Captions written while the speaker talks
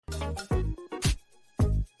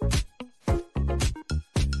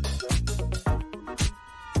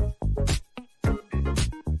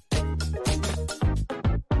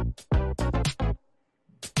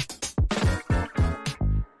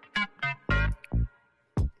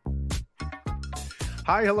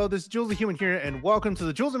Hi, hello, this is Jules the Human here, and welcome to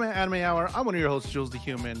the Jules the Man Anime Hour. I'm one of your hosts, Jules the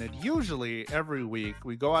Human, and usually every week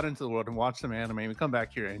we go out into the world and watch some anime and we come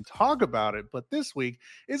back here and talk about it. But this week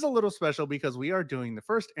is a little special because we are doing the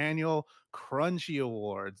first annual Crunchy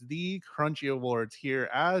Awards. The Crunchy Awards here,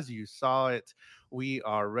 as you saw it, we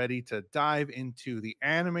are ready to dive into the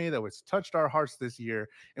anime that was touched our hearts this year,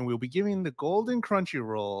 and we'll be giving the Golden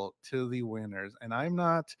Crunchyroll to the winners. And I'm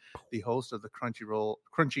not the host of the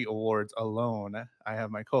Crunchy Awards alone. I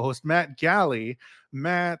have my co-host Matt Galley.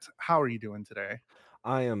 Matt, how are you doing today?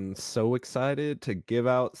 I am so excited to give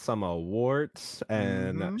out some awards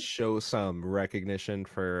and Hmm. show some recognition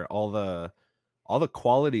for all the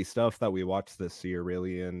quality stuff that we watched this year,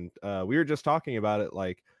 really. And we were just talking about it,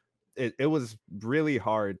 like it was really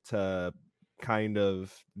hard to kind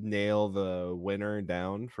of nail the winner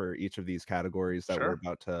down for each of these categories that we're Sure.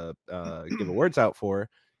 about to give awards out for,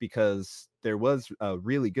 because there was a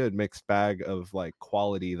really good mixed bag of like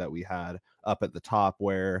quality that we had up at the top,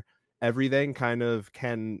 where everything kind of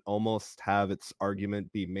can almost have its argument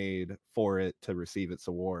be made for it to receive its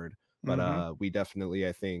award. But Hmm. we definitely,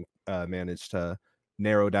 I think, managed to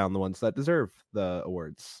narrow down the ones that deserve the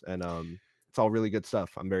awards. And it's all really good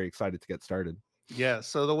stuff. I'm very excited to get started. Yeah.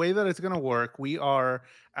 So the way that it's going to work, we are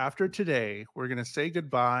after today, we're going to say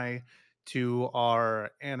goodbye to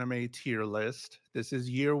our anime tier list. This is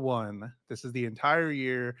year one. This is the entire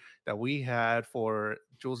year that we had for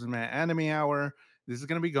Jules and Matt Anime Hour. This is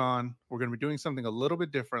going to be gone. We're going to be doing something a little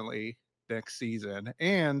bit differently next season.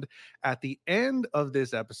 And at the end of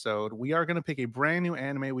this episode, we are going to pick a brand new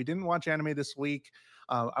anime. We didn't watch anime this week.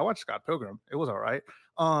 I watched Scott Pilgrim. It was all right.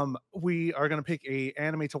 We are going to pick a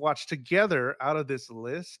anime to watch together out of this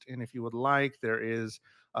list, and if you would like, there is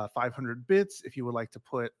 500 bits. If you would like to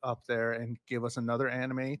put up there and give us another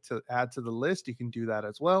anime to add to the list, you can do that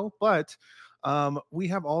as well. But we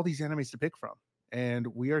have all these animes to pick from, and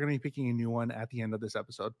we are going to be picking a new one at the end of this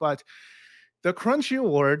episode. But the Crunchy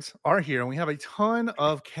Awards are here, and we have a ton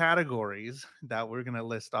of categories that we're going to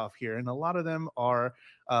list off here. And a lot of them are,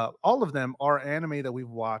 all of them are anime that we've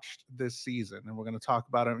watched this season. And we're going to talk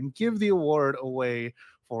about them and give the award away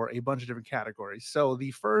for a bunch of different categories. So,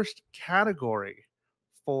 the first category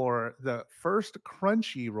for the first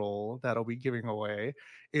Crunchyroll that I'll be giving away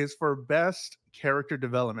is for best character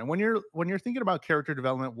development. When you're thinking about character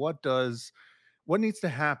development, what needs to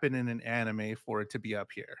happen in an anime for it to be up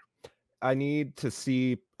here? I need to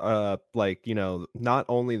see like, not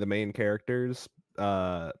only the main characters,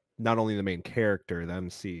 not only the main character, the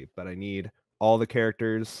MC, but I need all the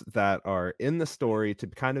characters that are in the story to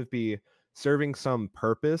kind of be serving some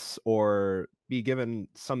purpose or be given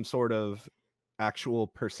some sort of actual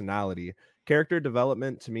personality. Character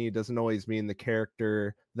development to me doesn't always mean the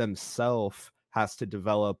character themselves has to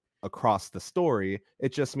develop across the story.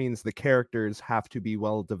 It just means the characters have to be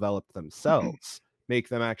well developed themselves, make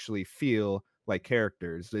them actually feel like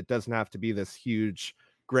characters. It doesn't have to be this huge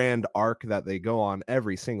grand arc that they go on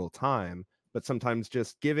every single time, but sometimes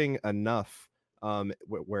just giving enough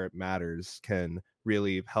where it matters can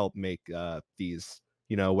really help make these,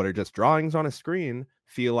 what are just drawings on a screen,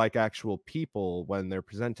 feel like actual people when they're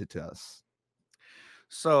presented to us.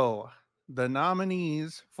 So, the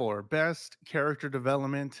nominees for best character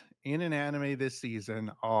development in an anime this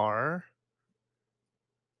season are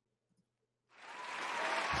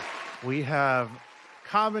we have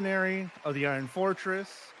Kabaneri of the Iron Fortress,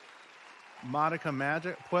 Madoka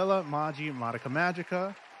Magic, Puella Magi Madoka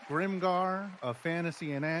Magica, Grimgar of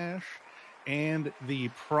Fantasy and Ash, and The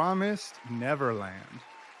Promised Neverland.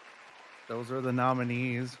 Those are the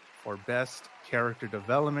nominees for best character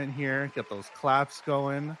development here. Get those claps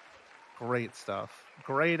going. Great stuff.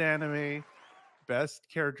 Great anime. Best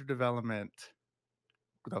character development.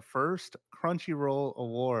 The first Crunchyroll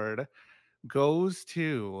award goes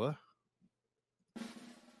to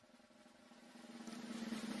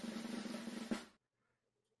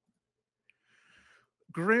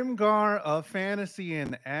Grimgar of Fantasy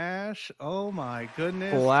and Ash. Oh my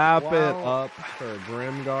goodness. Clap it up for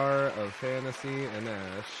Grimgar of Fantasy and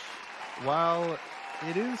Ash. While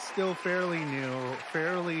it is still fairly new,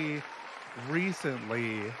 fairly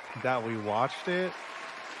recently that we watched it,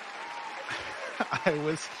 I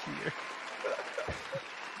was here.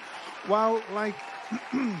 While like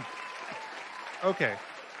okay.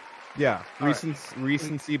 Yeah, All right.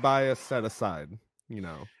 recency bias set aside,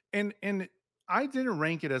 And I didn't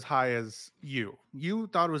rank it as high as you. You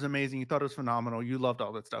thought it was amazing. You thought it was phenomenal. You loved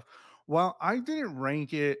all that stuff. While I didn't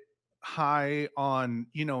rank it high on,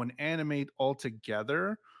 an animate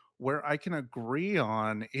altogether, where I can agree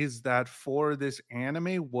on is that for this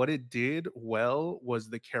anime, what it did well was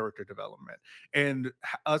the character development. And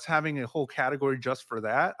us having a whole category just for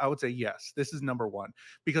that, I would say yes, this is number one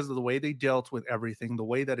because of the way they dealt with everything, the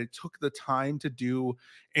way that it took the time to do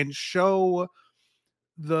and show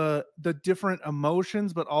the different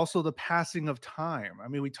emotions, but also the passing of time. I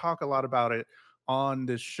mean, we talk a lot about it on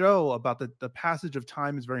this show about the passage of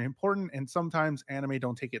time is very important, and sometimes anime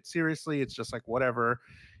don't take it seriously. It's just like whatever,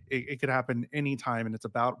 it could happen anytime, and it's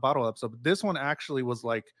about bottle episode. But this one actually was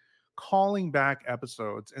like calling back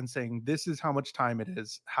episodes and saying this is how much time it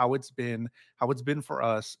is, how it's been for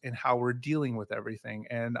us, and how we're dealing with everything.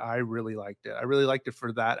 And I really liked it. I really liked it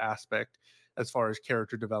for that aspect as far as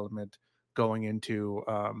character development going into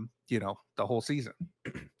the whole season.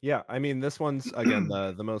 Yeah, I mean this one's again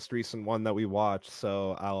the most recent one that we watched,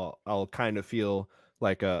 so I'll kind of feel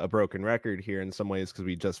like a broken record here in some ways because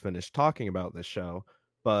we just finished talking about this show.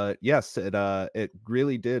 But yes, it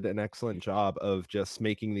really did an excellent job of just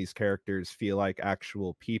making these characters feel like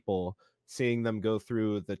actual people, seeing them go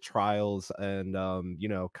through the trials and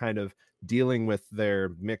kind of dealing with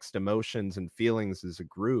their mixed emotions and feelings as a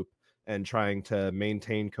group and trying to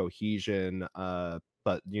maintain cohesion,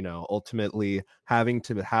 but ultimately having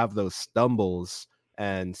to have those stumbles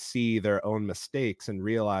and see their own mistakes and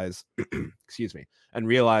realize excuse me, and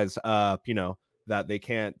realize that they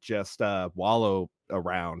can't just wallow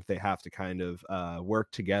around. They have to kind of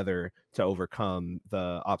work together to overcome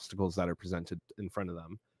the obstacles that are presented in front of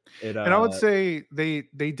them. It And I would say they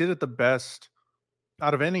did it the best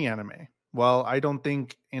out of any anime. Well, I don't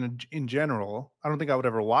think in general, I don't think I would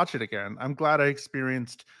ever watch it again. I'm glad I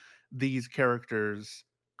experienced these characters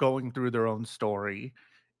going through their own story,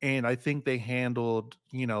 and I think they handled,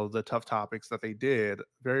 the tough topics that they did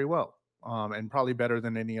very well. And probably better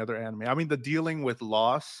than any other anime. I mean, the dealing with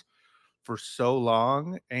loss for so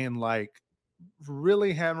long and like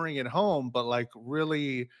really hammering it home, but like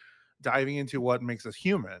really diving into what makes us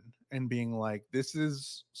human and being like, this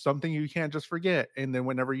is something you can't just forget. And then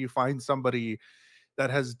whenever you find somebody that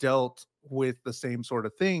has dealt with the same sort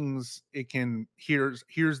of things, it can here's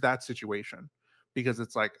that situation because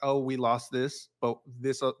it's like, oh, we lost this, but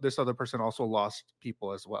this other person also lost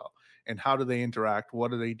people as well. And how do they interact?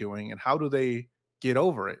 What are they doing? And how do they get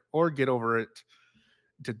over it or get over it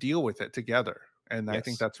to deal with it together? And I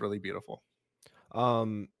think yes. that's really beautiful.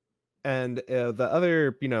 um And the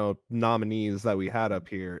other, nominees that we had up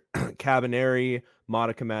here, Cabaneri,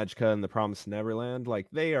 Madoka Magica, and The Promised Neverland, like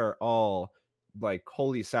they are all like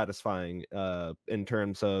wholly satisfying in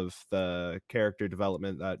terms of the character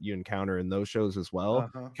development that you encounter in those shows as well.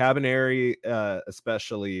 Uh-huh. Cabaneri,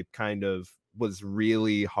 especially, kind of was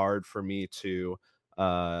really hard for me to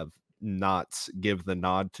uh, not give the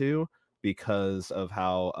nod to because of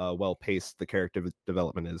how well paced the character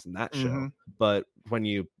development is in that show. Hmm. But when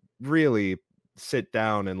you really sit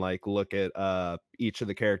down and like look at each of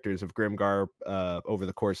the characters of Grimgar over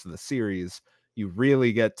the course of the series, you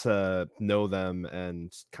really get to know them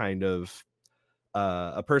and kind of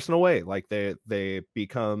a personal way. Like they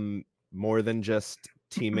become more than just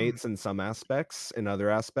teammates in some aspects. In other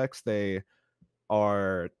aspects, they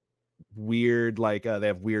are weird, like they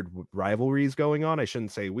have weird rivalries going on. I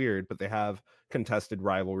shouldn't say weird, but they have contested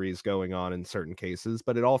rivalries going on in certain cases,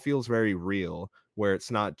 but it all feels very real, where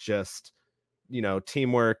it's not just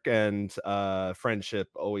teamwork and friendship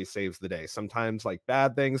always saves the day. Sometimes like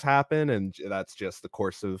bad things happen, and that's just the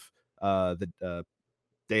course of the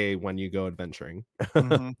day when you go adventuring.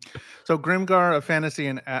 Hmm. So Grimgar, a Fantasy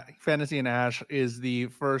and Ash is the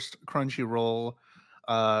first Crunchyroll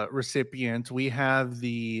recipient. We have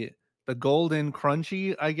the Golden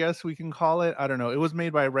Crunchy, I guess we can call it. I don't know. It was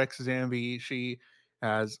made by Rex Zambi. She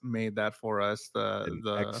has made that for us. An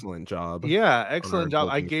The excellent job Yeah, on our excellent job.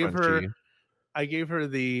 golden crunchy. I gave her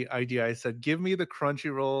the idea. I said, "Give me the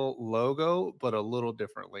Crunchyroll logo, but a little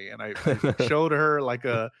differently." And I showed her like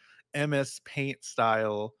a MS Paint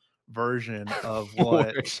style version of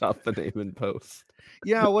what. Workshop the name in post.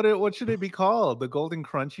 Yeah, what should it be called? The Golden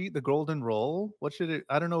Crunchy, the Golden Roll? What should it?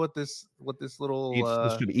 I don't know what this little.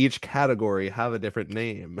 Each category have a different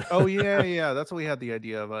name. Oh yeah, yeah. That's what we had the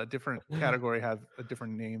idea of. A different category have a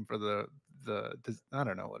different name for the I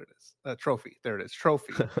don't know what it is. Trophy. There it is.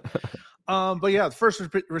 Trophy. But yeah, the first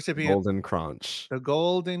recipient, Golden Crunch. the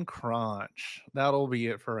Golden Crunch. That'll be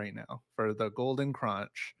it for right now for the Golden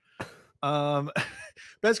Crunch. Um,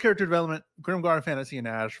 best character development, Grimgar, Fantasy, and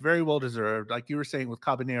Ash, very well deserved. Like you were saying with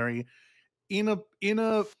Cabaneri, in a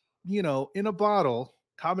bottle.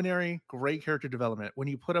 Cabaneri, great character development. When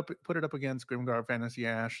you put it up against Grimgar, Fantasy,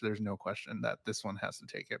 Ash, there's no question that this one has to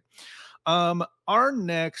take it. Our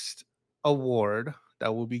next award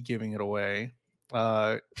that will be giving it away.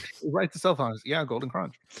 Uh, write the cell phones. Yeah, Golden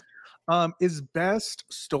Crunch. Is best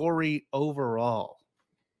story overall.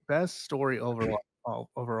 Best story overall.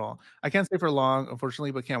 Overall. I can't stay for long,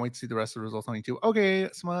 unfortunately, but can't wait to see the rest of the results on YouTube. Okay,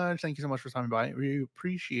 Smudge, thank you so much for stopping by. We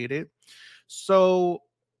appreciate it. So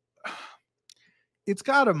it's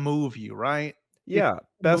got to move you, right? It Yeah,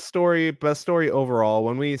 best story overall.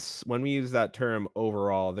 When we use that term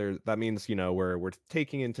overall, there that means, we're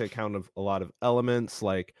taking into account of a lot of elements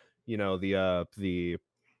like, the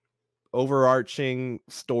overarching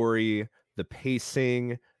story, the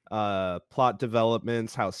pacing, plot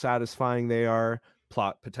developments, how satisfying they are,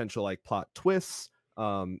 plot twists,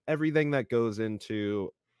 everything that goes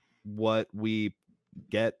into what we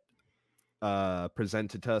get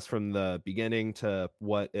presented to us from the beginning to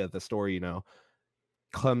what the story,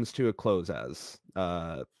 comes to a close as,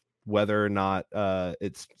 whether or not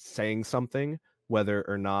it's saying something, whether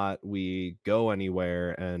or not we go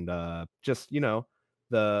anywhere, and just,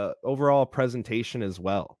 the overall presentation as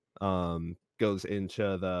well, goes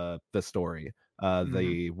into the story, Mhm.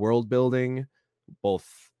 the world building,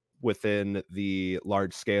 both within the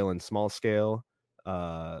large scale and small scale.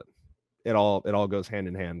 It all goes hand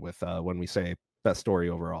in hand with, when we say best story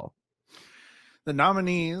overall. The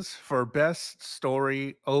nominees for best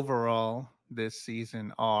story overall this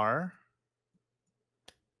season are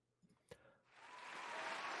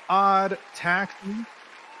Odd Taxi.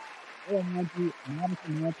 You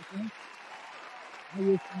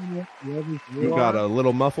got a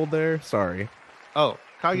little muffled there. Sorry. Oh,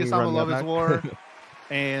 Can you Kaguya-sama run that Love is back? War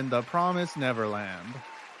and The Promised Neverland.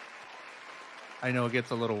 I know it gets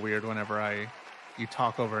a little weird whenever you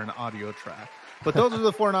talk over an audio track. But those are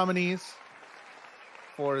the four nominees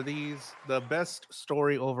for the best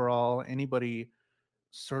story overall. Anybody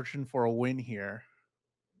searching for a win here?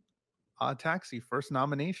 Odd Taxi, first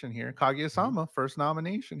nomination here. Kaguya-sama, first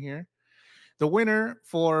nomination here. The winner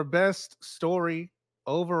for best story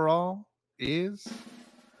overall is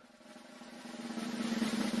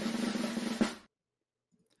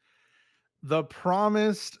The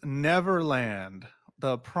Promised Neverland.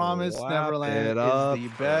 The Promised Clap Neverland it is up the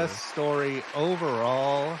for best story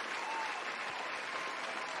overall.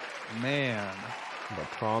 Man, The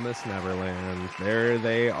Promised Neverland. There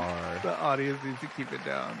they are. the audience needs to keep it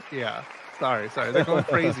down. Yeah. Sorry. They're going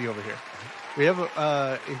crazy over here. We have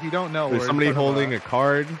if you don't know, There's we're somebody in front of holding a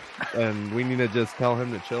card, and we need to just tell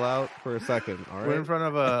him to chill out for a second. All we're in right. front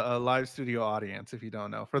of a live studio audience, if you don't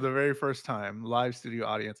know. For the very first time, live studio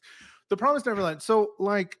audience. The Promised Neverland. So,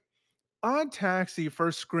 like, Odd Taxi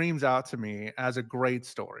first screams out to me as a great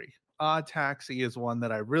story. Odd Taxi is one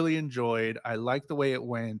that I really enjoyed. I liked the way it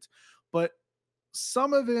went, but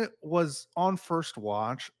some of it was on first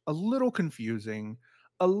watch a little confusing,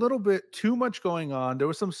 a little bit too much going on. There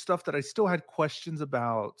was some stuff that I still had questions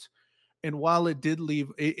about. And while it did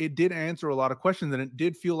answer a lot of questions and it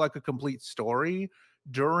did feel like a complete story,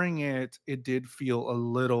 during it, it did feel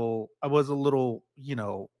I was a little,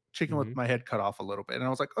 chicken with Mhm. my head cut off a little bit. And I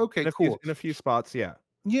was like, okay, In a few cool. in a few spots, yeah.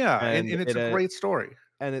 Yeah. And, And and it's a great story.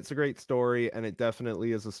 it's a great story, and it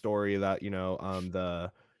definitely is a story that,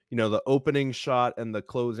 the opening shot and the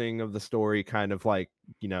closing of the story kind of like,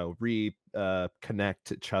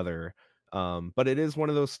 connect each other. But it is one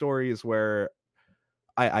of those stories where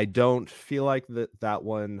I don't feel like that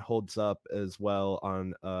one holds up as well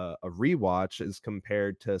on a rewatch as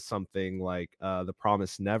compared to something like The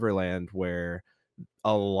Promised Neverland, where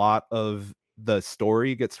a lot of the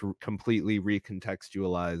story gets completely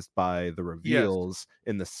recontextualized by the Yes. reveals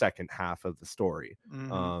in the second half of the story.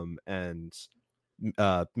 Hmm. And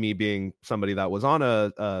me being somebody that was on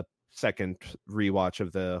a second rewatch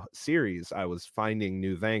of the series, I was finding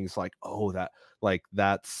new things like, oh,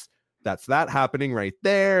 that's that happening right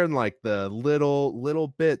there, and like the little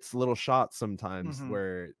bits, little shots sometimes Hmm.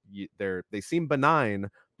 where they seem benign,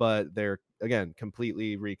 but they're again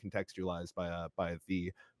completely recontextualized by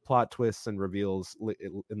the plot twists and reveals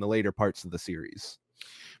in the later parts of the series.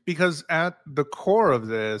 Because at the core of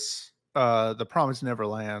this, The Promised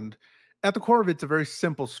Neverland, at the core of it's a very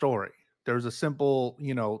simple story. There's a simple,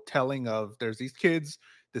 telling of there's these kids,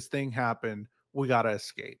 this thing happened, we gotta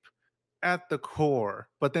escape at the core.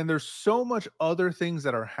 But then there's so much other things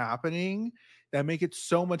that are happening that make it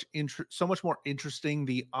so much more interesting.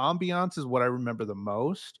 The ambiance is what I remember the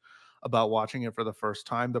most about watching it for the first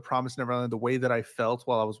time. The Promised Neverland, the way that I felt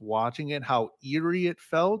while I was watching it, how eerie it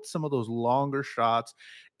felt, some of those longer shots,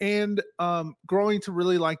 and growing to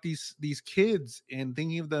really like these kids and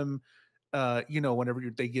thinking of them. Whenever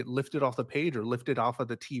they get lifted off the page or lifted off of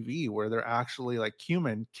the TV, where they're actually like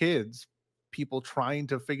human kids people trying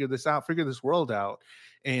to figure this world out,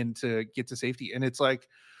 and to get to safety. And it's like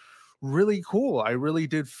really cool. I really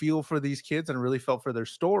did feel for these kids and really felt for their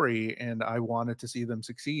story, and I wanted to see them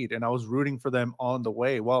succeed. And I was rooting for them on the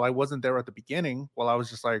way. While I wasn't there at the beginning, while I was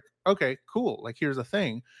just like, okay, cool. Like, here's the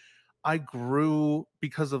thing. I grew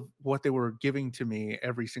because of what they were giving to me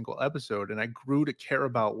every single episode, and I grew to care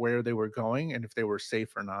about where they were going and if they were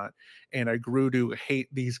safe or not. And I grew to hate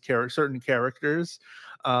these certain characters,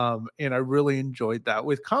 and I really enjoyed that.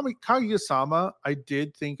 With Kaguya-sama, I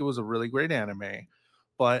did think it was a really great anime,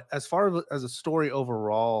 but as far as a story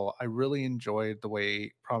overall, I really enjoyed the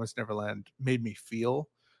way Promised Neverland made me feel.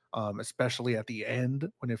 Especially at the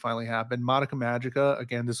end when it finally happened. Monica Magica,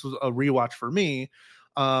 again, this was a rewatch for me.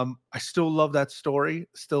 I still love that story,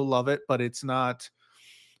 still love it, but it's not.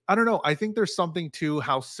 I don't know. I think there's something to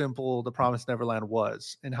how simple The Promised Neverland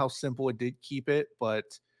was and how simple it did keep it,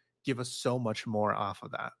 but give us so much more off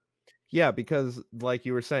of that. Yeah, because like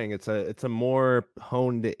you were saying, it's a more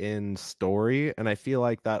honed in story, and I feel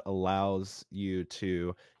like that allows you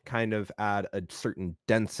to kind of add a certain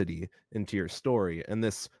density into your story. And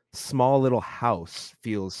this small little house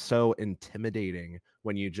feels so intimidating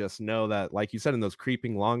when you just know that, like you said, in those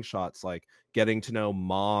creeping long shots, like getting to know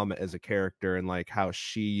mom as a character and like how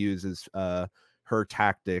she uses her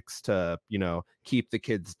tactics to, keep the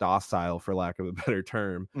kids docile, for lack of a better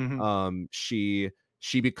term. Mhm.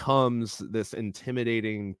 She becomes this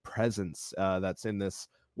intimidating presence that's in this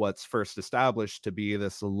what's first established to be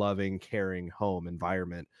this loving, caring home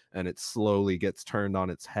environment, and it slowly gets turned on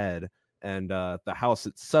its head. And the house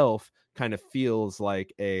itself kind of feels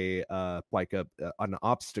like an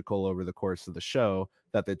obstacle over the course of the show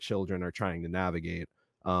that the children are trying to navigate.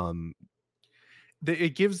 Um,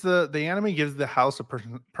 It gives the anime gives the house a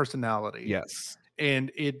personality, yes,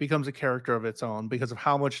 and it becomes a character of its own because of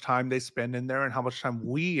how much time they spend in there and how much time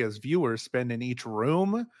we as viewers spend in each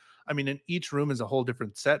room. I mean, in each room is a whole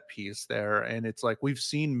different set piece there, and it's like we've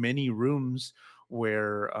seen many rooms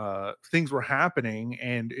where things were happening,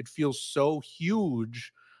 and it feels so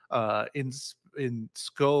huge in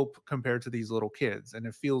scope compared to these little kids, and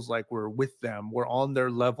it feels like we're with them, we're on their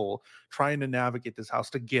level, trying to navigate this house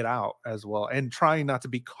to get out as well, and trying not to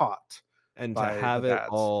be caught and to by the have it dads.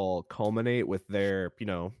 all culminate with their,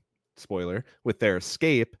 spoiler, with their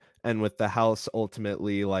escape, and with the house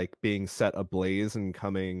ultimately like being set ablaze and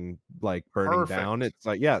coming like burning down. Perfect. It's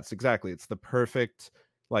like, yeah, it's the perfect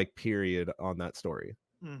like period on that story.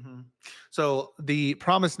 Mhm. So the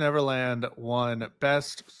Promised Neverland won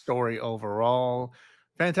best story overall.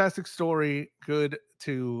 Fantastic story. Good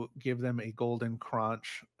to give them a golden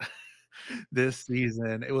crunch this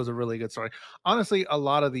season. It was a really good story. Honestly, a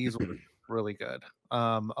lot of these were really good.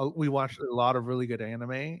 We watched a lot of really good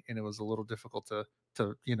anime, and it was a little difficult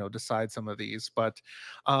to decide some of these. But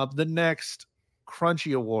the next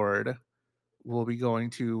Crunchy Award will be going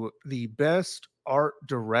to the best art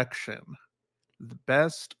direction. The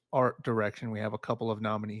best art direction. We have a couple of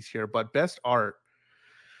nominees here, but best art.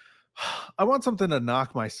 I want something to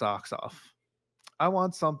knock my socks off. I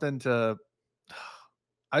want something to.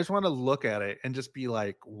 I just want to look at it and just be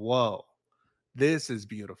like, "Whoa, this is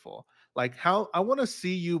beautiful." Like how I want to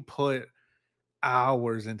see you put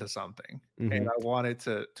hours into something, and Mhm. I want it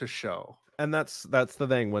to show. And that's the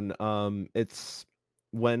thing when it's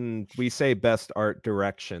when we say best art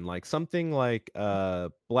direction, like something like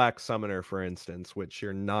Black Summoner, for instance, which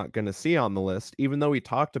you're not going to see on the list, even though we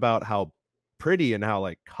talked about how pretty and how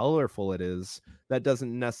like colorful it is, that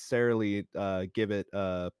doesn't necessarily give it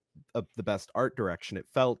the best art direction. It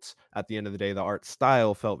felt, at the end of the day, the art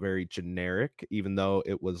style felt very generic, even though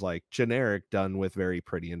it was like generic done with very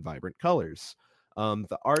pretty and vibrant colors.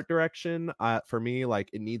 The art direction, for me, like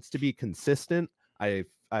it needs to be consistent.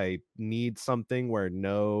 I need something where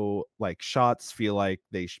no like shots feel like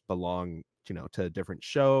they belong, to a different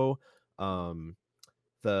show. Um,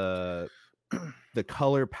 the the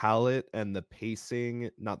color palette and the pacing,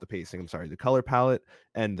 not the pacing, I'm sorry, the color palette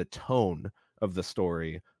and the tone of the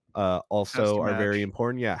story Has also to are very match.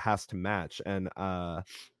 important. Yeah, it has to match. And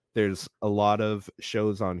there's a lot of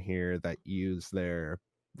shows on here that use their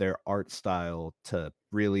art style to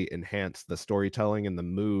really enhance the storytelling and the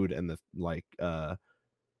mood and the like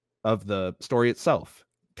of the story itself,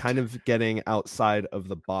 kind of getting outside of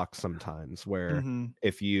the box sometimes, where Mhm.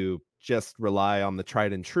 if you just rely on the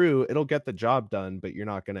tried and true, it'll get the job done, but you're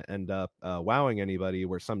not going to end up wowing anybody.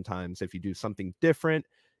 Where sometimes if you do something different,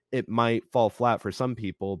 it might fall flat for some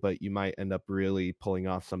people, but you might end up really pulling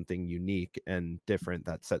off something unique and different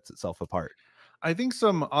that sets itself apart. I think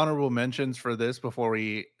some honorable mentions for this before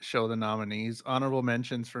we show the nominees. Honorable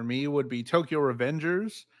mentions for me would be Tokyo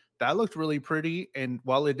Revengers. that looked really pretty. And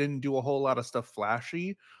while it didn't do a whole lot of stuff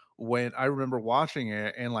flashy, when I remember watching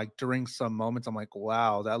it and like during some moments, I'm like,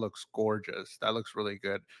 wow, that looks gorgeous. That looks really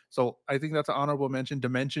good. So I think that's an honorable mention.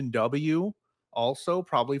 Dimension W, also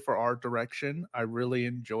probably for art direction. I really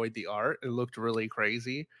enjoyed the art. It looked really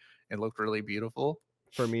crazy. It looked really beautiful.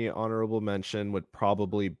 For me, honorable mention would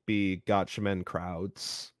probably be Gotchamen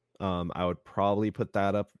Crowds. I would probably put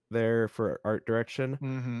that up there for art direction.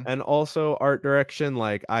 Hmm. And also art direction,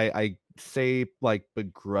 like I say like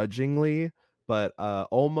begrudgingly, but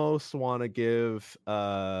almost want to give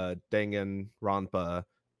Danganronpa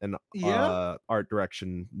an Yeah, art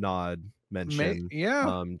direction nod mention.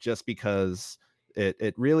 yeah, Just because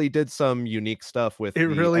it really did some unique stuff with it the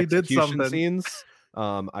really did execution something. scenes.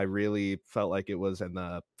 I really felt like it was in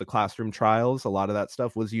the classroom trials. A lot of that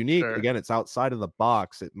stuff was unique. Sure. Again, it's outside of the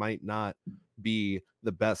box. It might not be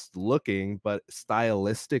the best looking, but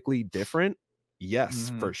stylistically different. Yes,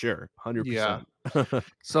 Hmm. for sure. Yeah. 100%.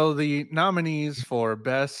 So the nominees for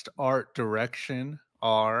best art direction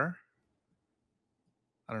are,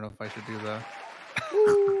 I don't know if I should do the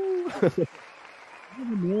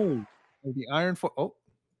Woo! the Iron For oh,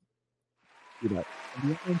 Do that.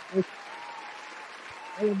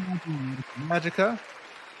 Magica,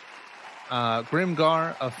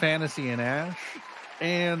 Grimgar of Fantasy and Ash,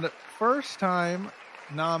 and first time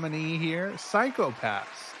nominee here,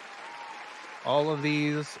 Psychopaths. All of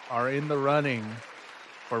these are in the running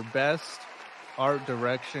for best art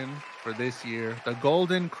direction for this year. The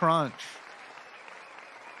Golden Crunch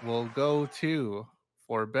will go to,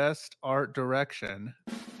 for best art direction,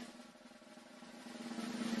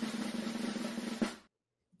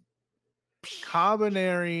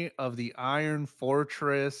 Cabaneri of the Iron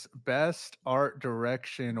Fortress, best art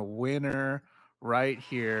direction winner right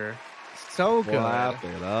here. So good. Clap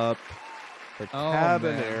it up for Oh, man.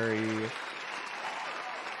 Cabaneri.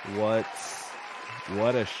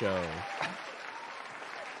 What a show.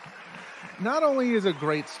 Not only is it a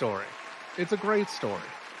great story, it's a great story.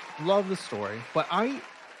 Love the story, but I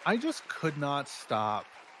just could not stop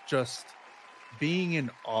just being in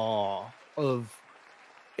awe of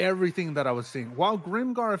everything that I was seeing. While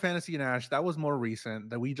Grimgar of Fantasy and Ash, that was more recent,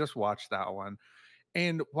 that we just watched that one.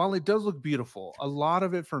 And while it does look beautiful, a lot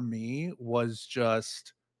of it for me was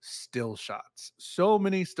just still shots. So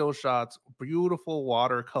many still shots, beautiful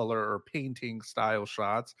watercolor or painting style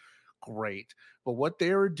shots. Great. But what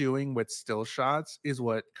they were doing with still shots is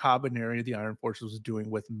what Cabaneri, the Iron Force, was doing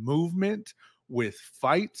with movement, with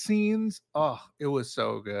fight scenes. Oh, it was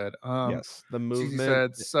so good. Yes, the CZ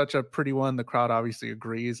movement, said, such a pretty one. The crowd obviously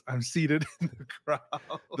agrees. I'm seated in the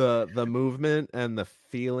crowd. the movement and the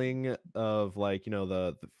feeling of like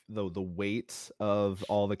the weight of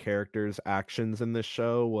all the characters' actions in this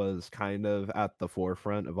show was kind of at the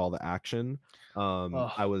forefront of all the action. Oh,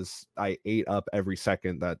 I ate up every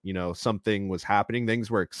second that something was happening. Things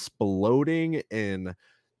were exploding in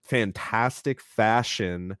fantastic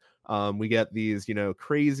fashion. We get these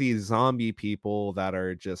crazy zombie people that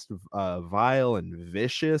are just vile and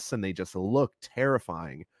vicious, and they just look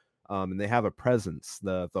terrifying. And they have a presence.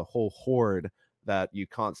 The whole horde that you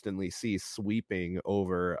constantly see sweeping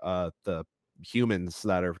over the humans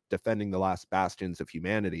that are defending the last bastions of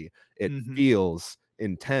humanity. It mhm. feels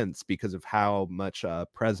intense because of how much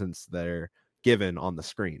presence they're given on the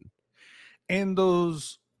screen. And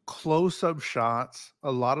those close-up shots,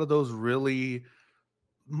 a lot of those really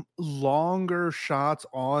longer shots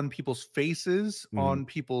on people's faces, Mhm. on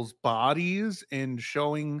people's bodies, and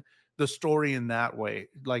showing the story in that way,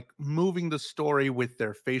 like moving the story with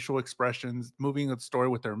their facial expressions, moving the story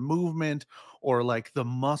with their movement, or like the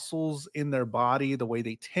muscles in their body, the way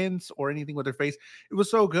they tense, or anything with their face. It was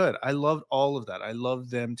so good. I loved all of that. I loved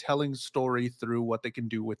them telling story through what they can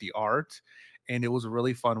do with the art. And it was a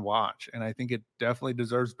really fun watch. And I think it definitely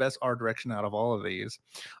deserves best art direction out of all of these.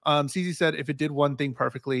 CZ said if it did one thing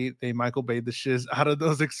perfectly, they Michael Bayed the shiz out of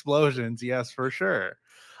those explosions. Yes, for sure.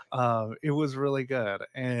 It was really good.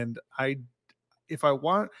 And if I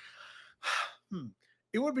want, hmm,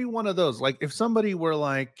 it would be one of those. Like if somebody were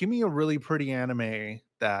like, give me a really pretty anime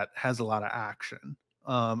that has a lot of action.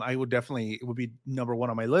 I would definitely, it would be number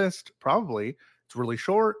one on my list. Probably. It's really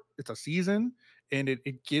short. It's a season, and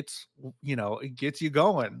it gets it gets you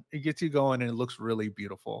going. It gets you going, and it looks really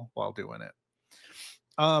beautiful while doing it.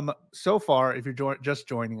 So far, if you're just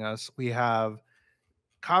joining us, we have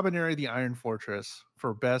Cabaneri the Iron Fortress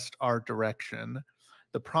for best art direction,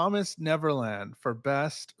 The Promised Neverland for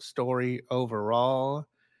best story overall,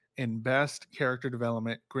 and best character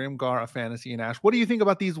development, Grimgar, A Fantasy and Ash. What do you think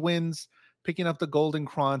about these wins, picking up the Golden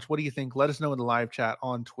Crunch. What do you think? Let us know in the live chat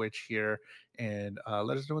on Twitch here, and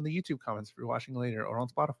let us know in the YouTube comments if you're watching later or on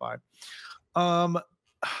Spotify. Um,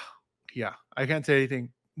 yeah, I can't say anything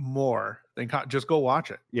more than just go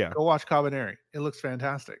watch it. Yeah. Go watch Cabaneri. It looks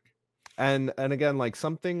fantastic. And again, like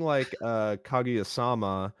something like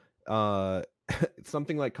Kaguya-sama,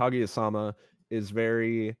 something like Kaguya-sama is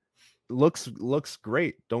very looks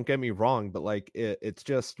great. Don't get me wrong, but like it's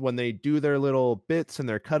just when they do their little bits and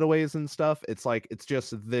their cutaways and stuff, it's like it's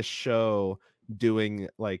just this show doing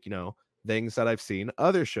like, you know, things that I've seen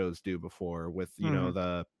other shows do before with, you know,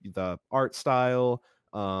 the art style,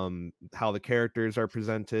 how the characters are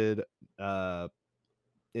presented,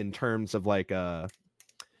 in terms of like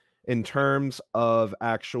in terms of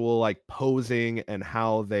actual like posing and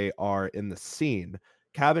how they are in the scene.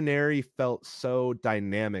 Cabaneri felt so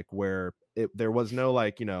dynamic where there was no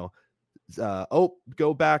like, you know, oh,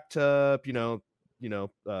 go back to,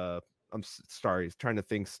 I'm sorry, trying to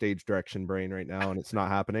think stage direction brain right now and it's not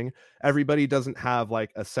happening. Everybody doesn't have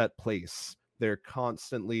like a set place. They're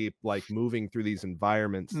constantly like moving through these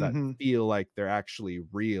environments that feel like they're actually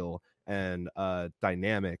real and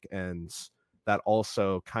dynamic, and that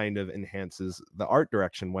also kind of enhances the art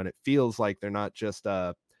direction when it feels like they're not just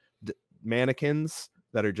mannequins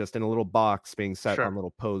that are just in a little box being set on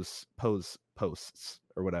little posts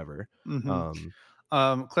or whatever.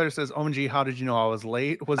 Claire says, OMG, how did you know I was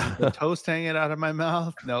late? Was it the toast hanging out of my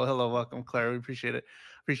mouth? No, hello, welcome, Claire. We appreciate it.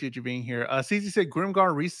 Appreciate you being here. CZ said,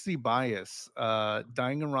 Grimgar recency bias.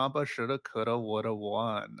 Danganronpa shoulda, coulda, woulda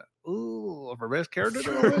won. Ooh, for best character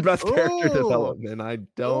development? Best character development. I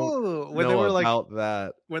don't when know they were about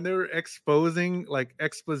that. When they were exposing like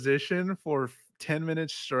exposition for 10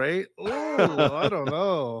 minutes straight. Oh, I don't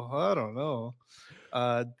know.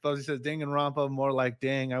 Fuzzy says Danganronpa more like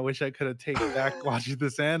dang, I wish I could have taken back watching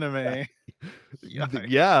this anime.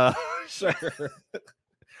 Yeah, sure.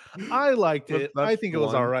 I liked it. I think it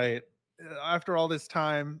was all right. After all this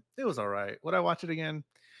time, it was all right. Would I watch it again?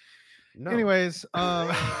 No. Anyways,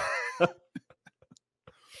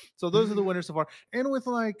 so those are the winners so far. And with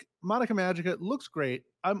like Madoka Magica, it looks great.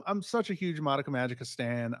 I'm such a huge Madoka Magica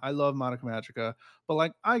stan. I love Madoka Magica, but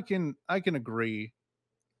like I can agree,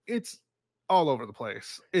 it's all over the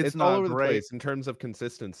place. It's not all over great. The place in terms of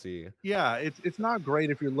consistency. Yeah, it's not great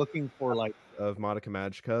if you're looking for like of Madoka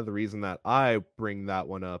Magica. The reason that I bring that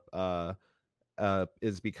one up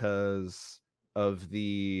is because of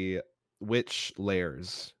the witch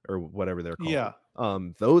layers or whatever they're called. Yeah.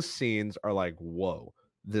 Those scenes are like, whoa.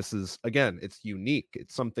 This is, again, it's unique.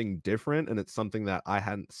 It's something different, and it's something that I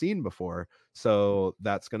hadn't seen before. So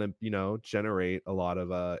that's going to, you know, generate a lot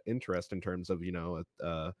of interest in terms of, you know,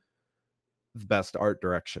 the best art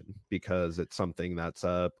direction, because it's something that's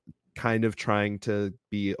kind of trying to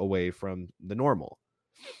be away from the normal.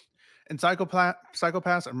 And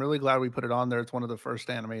Psycho-Pass, I'm really glad we put it on there. It's one of the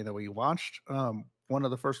first anime that we watched, one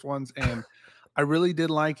of the first ones, and I really did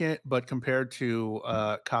like it. But compared to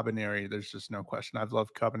Cabaneri, there's just no question. I've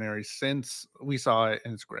loved Cabaneri since we saw it,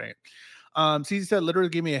 and it's great. CZ said, literally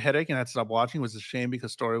gave me a headache and I had to stop watching. It was a shame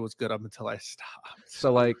because story was good up until I stopped.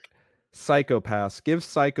 So like Psycho-Pass, give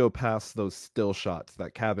Psycho-Pass those still shots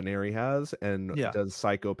that Cabaneri has, and does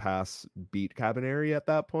Psycho-Pass beat Cabaneri at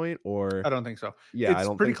that point? Or I don't think so. Yeah, it's I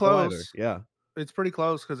don't pretty think close. So either. Yeah, it's pretty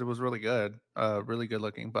close because it was really good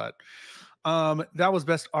looking. But that was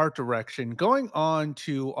best art direction. Going on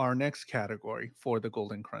to our next category for the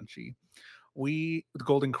Golden Crunchy, the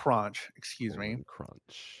Golden Crunch, excuse me,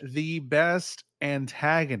 Crunch, the best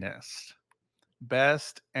antagonist.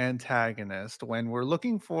 Best antagonist. When we're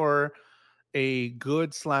looking for a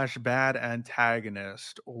good / bad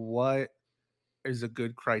antagonist, what is a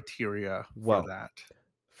good criteria for that?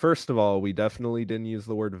 First of all, we definitely didn't use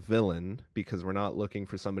the word villain because we're not looking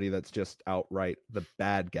for somebody that's just outright the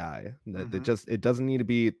bad guy. It doesn't need to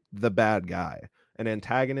be the bad guy. An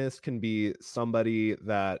antagonist can be somebody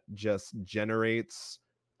that just generates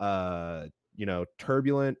you know,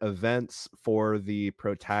 turbulent events for the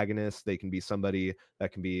protagonist. They can be somebody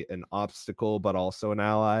that can be an obstacle but also an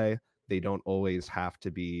ally. They don't always have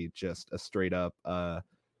to be just a straight up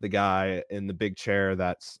the guy in the big chair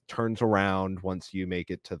that turns around once you make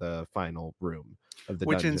it to the final room of the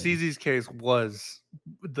Which dungeon. In CZ's case was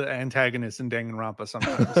the antagonist in Danganronpa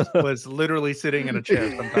sometimes. Was literally sitting in a chair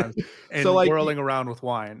sometimes and so, like, whirling around with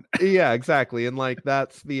wine. Yeah, exactly. And like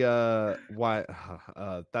that's the why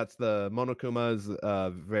that's the Monokuma's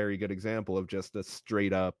very good example of just a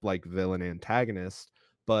straight up like villain antagonist,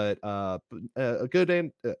 but a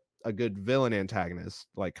good villain antagonist,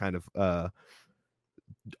 like kind of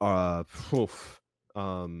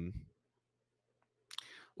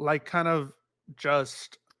like kind of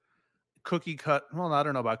just cookie cut. Well, I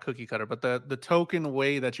don't know about cookie cutter, but the token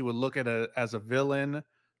way that you would look at it as a villain,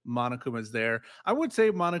 Monokuma is there. I would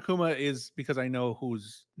say Monokuma is, because I know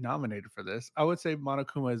who's nominated for this. I would say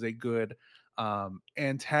Monokuma is a good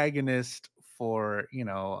antagonist for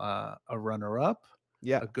a runner up.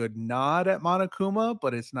 Yeah, A good nod at Monokuma,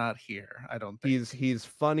 but it's not here. I don't think. he's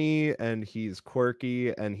funny and he's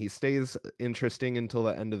quirky and he stays interesting until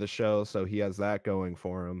the end of the show, so he has that going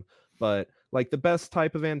for him. But like the best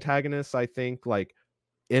type of antagonists, I think, like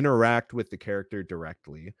interact with the character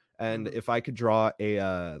directly. And Mhm. if I could draw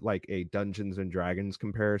a like a Dungeons and Dragons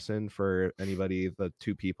comparison for anybody, the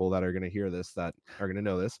two people that are going to hear this that are going to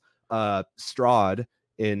know this, Strahd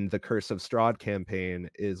in the Curse of Strahd campaign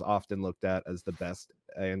is often looked at as the best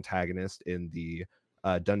antagonist in the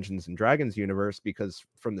Dungeons and Dragons universe, because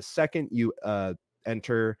from the second you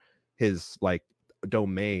enter his like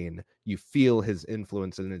domain, you feel his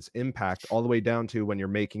influence and his impact, all the way down to when you're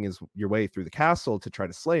making your way through the castle to try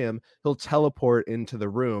to slay him. He'll teleport into the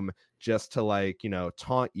room just to like,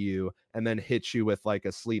 taunt you and then hit you with like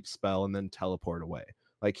a sleep spell and then teleport away.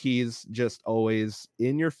 Like he's just always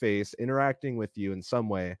in your face, interacting with you in some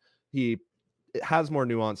way. He has more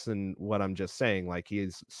nuance than what I'm just saying. Like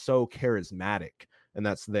he's so charismatic, and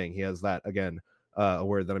that's the thing. He has that, again, a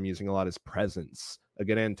word that I'm using a lot is presence. A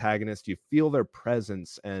good antagonist, you feel their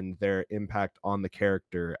presence and their impact on the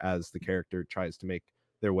character as the character tries to make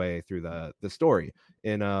their way through the story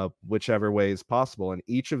in whichever way is possible. And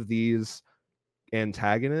each of these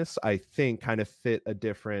antagonists, I think, kind of fit a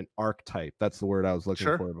different archetype. That's the word I was looking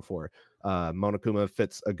Sure. for before. Monokuma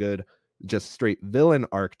fits a good just straight villain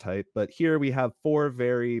archetype, but here we have four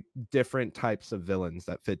very different types of villains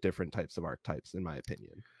that fit different types of archetypes, in my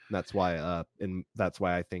opinion. And that's why I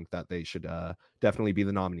think that they should definitely be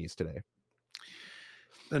the nominees today.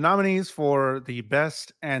 The nominees for the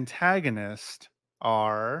best antagonist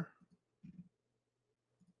are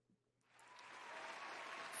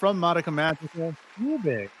from Madoka Magica,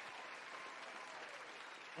 Kyubey.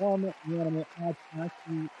 From the anime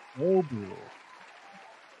Atashi Dobu.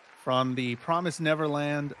 From the Promised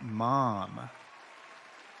Neverland, Mom.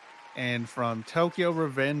 And from Tokyo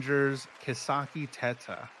Revengers, Kisaki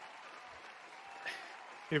Teta.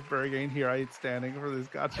 If Berg ain't here, I ain't standing for this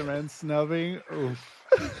Gatchaman snubbing. Oof.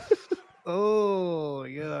 Oh,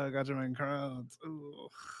 yeah, Gatchaman crowds. Ooh.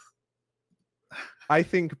 I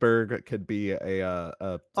think Berg could be a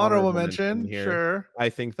honorable mention here. Sure. I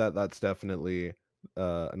think that's definitely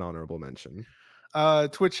an honorable mention.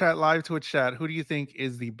 Twitch chat, live Twitch chat. Who do you think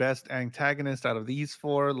is the best antagonist out of these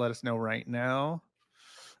four? Let us know right now.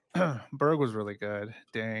 Berg was really good.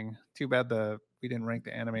 Dang. Too bad we didn't rank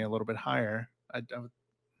the anime a little bit higher. I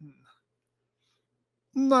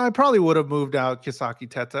probably would have moved out Kisaki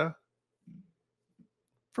Teta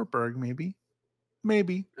for Berg, maybe.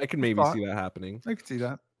 I can maybe see that happening. I could see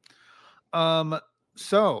that.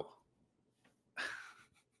 So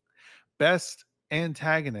best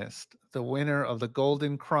antagonist, the winner of the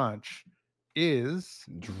Golden Crunch is,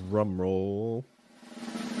 drum roll,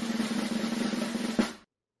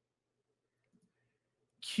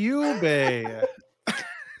 Kyubey.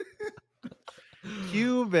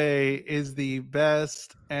 Kyubey is the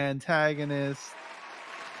best antagonist,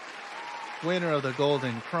 winner of the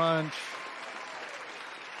Golden Crunch.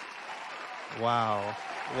 Wow,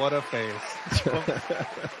 what a face.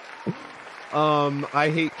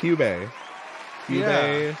 I hate Kyubey.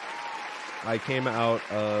 Yeah. I came out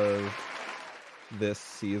of this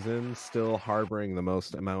season still harboring the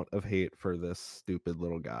most amount of hate for this stupid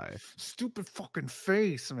little guy. Stupid fucking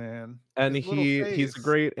face, man. And he's a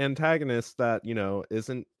great antagonist that,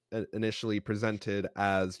 isn't initially presented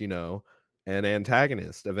as, an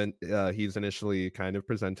antagonist. He's initially kind of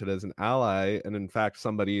presented as an ally, and in fact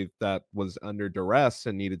somebody that was under duress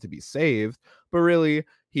and needed to be saved, but really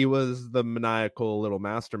he was the maniacal little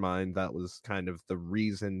mastermind that was kind of the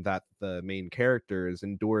reason that the main characters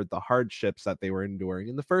endured the hardships that they were enduring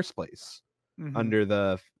in the first place. Mm-hmm. Under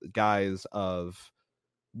the guise of,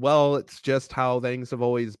 well, it's just how things have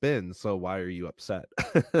always been, so why are you upset?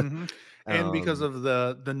 Mm-hmm. And because of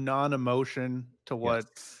the non-emotion to what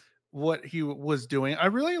he was doing. I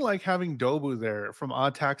really like having Dobu there from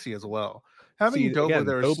Odd Taxi as well. Having Dobu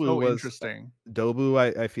there is so interesting. Dobu,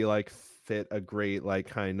 I feel like fit a great like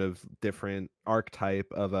kind of different archetype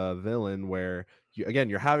of a villain where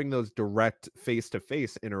you're having those direct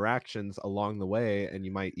face-to-face interactions along the way, and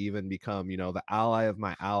you might even become, the ally of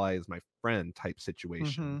my ally is my friend type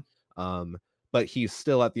situation. Mm-hmm. But he's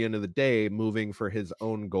still at the end of the day moving for his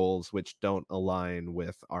own goals, which don't align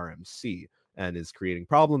with RMC, and is creating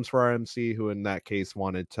problems for RMC, who in that case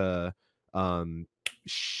wanted to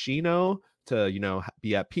Shino to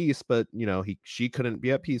be at peace, but she couldn't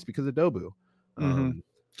be at peace because of Dobu. Hmm. And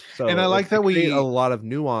So I like it that created a we lot of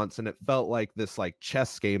nuance, and it felt like this like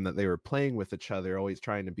chess game that they were playing with each other, always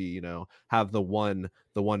trying to be, have the one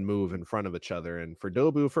move in front of each other. And for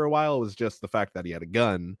Dobu for a while it was just the fact that he had a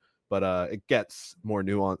gun, but it gets more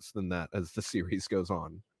nuanced than that as the series goes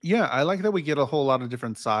on. Yeah, I like that we get a whole lot of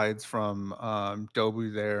different sides from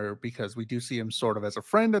Dobu there, because we do see him sort of as a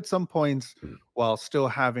friend at some points while still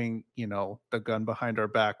having, the gun behind our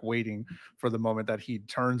back waiting for the moment that he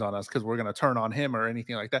turns on us because we're going to turn on him or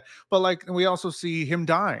anything like that. But like we also see him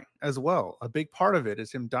dying as well. A big part of it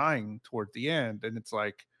is him dying toward the end. And it's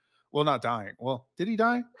like, well, not dying. Well, did he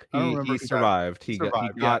die? I don't He remember if he died. survived. He He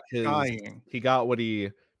survived. Yeah, got his dying. he got what he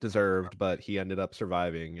deserved, but he ended up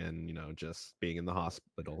surviving and, just being in the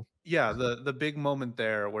hospital. Yeah, the big moment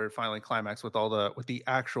there where it finally climaxed with all the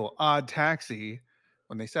actual odd taxi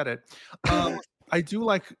when they said it. I do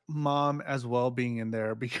like mom as well being in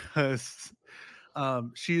there because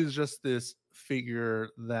she is just this figure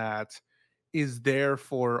that is there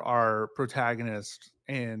for our protagonist,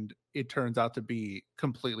 and it turns out to be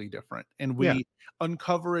completely different, and Yeah. we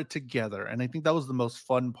uncover it together. And I think that was the most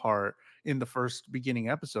fun part in the first beginning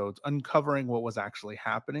episodes, uncovering what was actually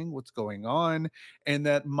happening, what's going on, and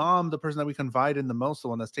that mom, the person that we confide in the most, the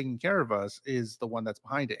one that's taking care of us, is the one that's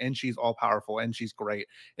behind it, and she's all powerful and she's great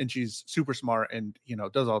and she's super smart and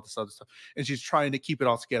does all this other stuff, and she's trying to keep it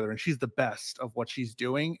all together, and she's the best of what she's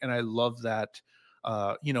doing. And I love that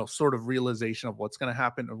sort of realization of what's going to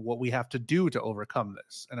happen and what we have to do to overcome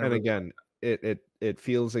this. And I And really like again, it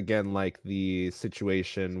feels again like the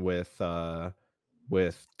situation with Dobu,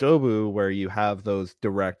 where you have those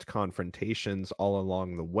direct confrontations all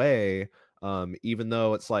along the way. Even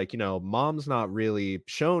though it's like, mom's not really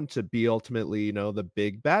shown to be ultimately, the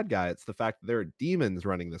big bad guy. It's the fact that there are demons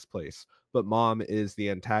running this place. But mom is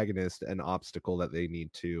the antagonist and obstacle that they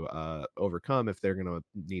need to overcome if they're gonna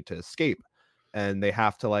need to escape. And they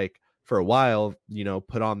have to like for a while,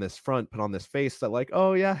 put on this front, put on this face that like,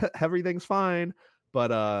 oh yeah, everything's fine. But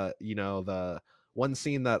the one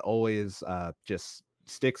scene that always just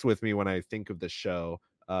sticks with me when I think of the show,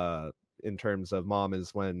 in terms of mom,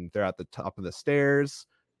 is when they're at the top of the stairs,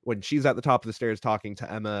 when she's at the top of the stairs talking to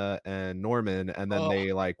Emma and Norman, and then oh,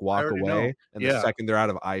 they like I walk already know. away, and the Yeah. second they're out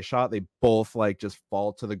of eye shot, they both like just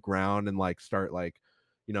fall to the ground and like start like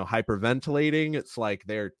hyperventilating. It's like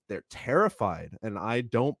they're terrified, and I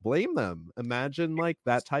don't blame them. Imagine like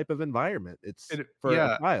that type of environment. It's for a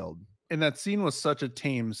Yeah. child. And that scene was such a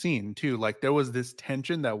tame scene too. Like there was this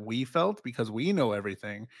tension that we felt because we know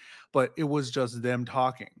everything, but it was just them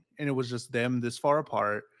talking, and it was just them this far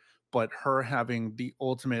apart, but her having the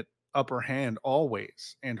ultimate upper hand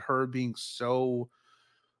always, and her being so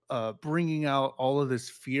bringing out all of this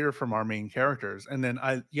fear from our main characters. And then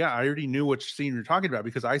I already knew which scene you're talking about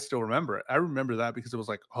because I still remember it. I remember that because it was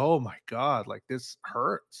like, oh my god, like this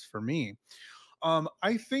hurts for me.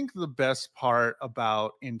 I think the best part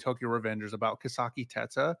about in Tokyo Revengers about Kisaki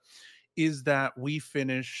Teta is that we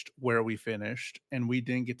finished where we finished and we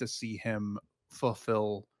didn't get to see him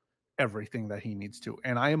fulfill everything that he needs to.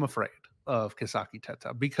 And I am afraid of Kisaki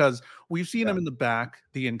Teta because we've seen Yeah. him in the back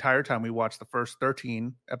the entire time. We watched the first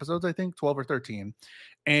 13 episodes, I think 12 or 13,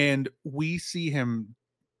 and we see him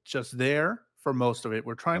just there for most of it.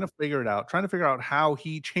 We're trying to figure it out, trying to figure out how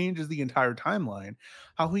he changes the entire timeline,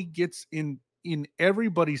 how he gets in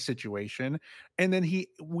everybody's situation, and then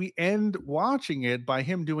we end watching it by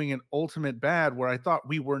him doing an ultimate bad where I thought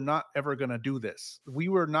we were not ever going to do this. We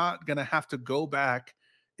were not going to have to go back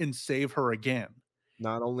and save her again.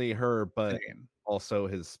 Not only her, but Insane. also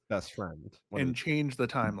his best friend. One And of change the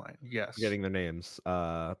timeline. Yes. Getting their names.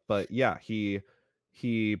 But yeah, he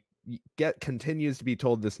continues to be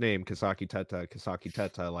told this name, Kisaki Teta, Kisaki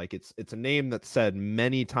Teta. Like it's a name that's said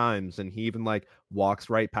many times, and he even like walks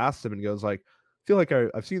right past him and goes like, feel like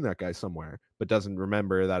I've seen that guy somewhere, but doesn't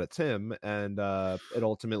remember that it's him. And it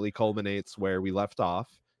ultimately culminates where we left off,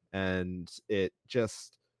 and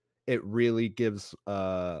it really gives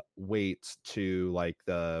weight to like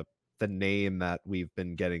the name that we've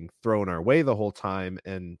been getting thrown our way the whole time.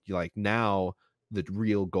 And like now the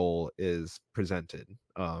real goal is presented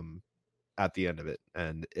at the end of it,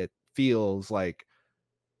 and it feels like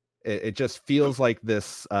it just feels like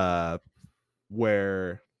this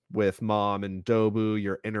where with mom and Dobu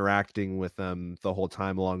you're interacting with them the whole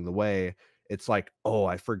time along the way. It's like, oh,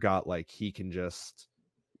 I forgot, like he can just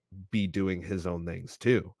be doing his own things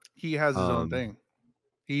too. He has his own um thing.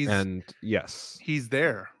 He's and yes, he's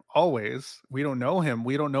there always. We don't know him.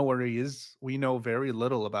 We don't know where he is. We know very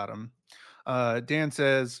little about him. Dan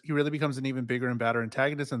says he really becomes an even bigger and badder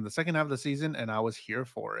antagonist in the second half of the season, and I was here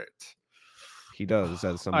for it. he does.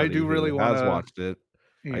 As I somebody do really who want has to. watched it,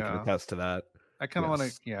 I can Yeah, attest to that. I kind of want to.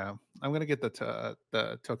 Yes. Yeah, I'm gonna get the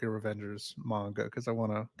Tokyo Revengers manga because I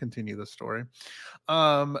want to continue the story.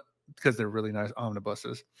 Um, because they're really nice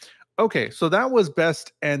omnibuses. Okay, so that was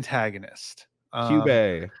best antagonist.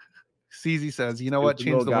 Cube, CZ says, "You know what?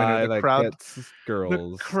 stupid Change little the winner. guy The that crowd, gets the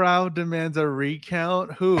girls. crowd demands a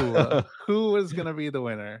recount. Who is gonna be the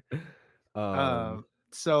winner?" um,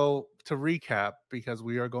 So to recap, because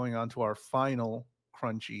we are going on to our final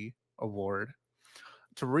Crunchy award.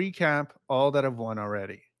 To recap all that have won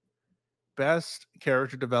already. Best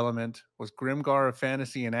character development was Grimgar of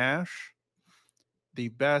Fantasy and Ash. The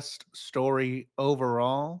best story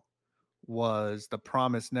overall was The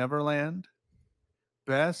Promised Neverland.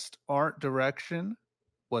 Best art direction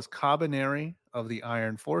was Cabaneri of the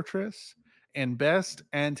Iron Fortress. And best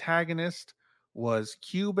antagonist was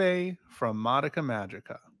Cube from Madoka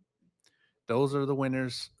Magica. Those are the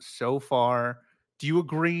winners so far. Do you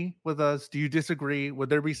agree with us? Do you disagree? Would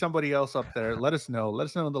there be somebody else up there? Let us know. Let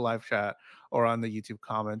us know in the live chat or on the YouTube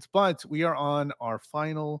comments. But we are on our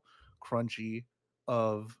final Crunchy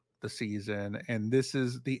of the season. And this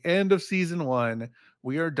is the end of season 1.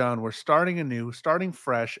 We are done. We're starting anew, starting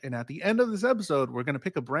fresh. And at the end of this episode, we're going to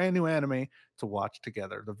pick a brand new anime to watch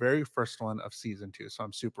together, the very first one of season 2. So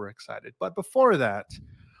I'm super excited. But before that,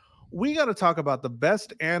 we got to talk about the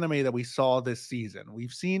best anime that we saw this season.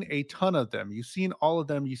 We've seen a ton of them. You've seen all of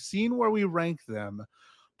them. You've seen where we rank them.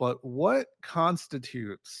 But what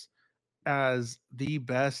constitutes as the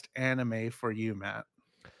best anime for you, Matt?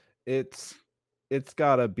 it's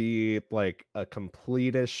gotta be like a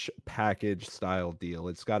complete-ish package style deal.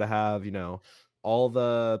 It's gotta have, all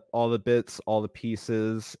the bits, all the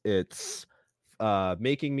pieces. It's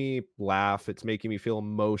making me laugh. It's making me feel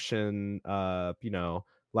emotion,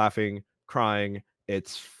 laughing, crying.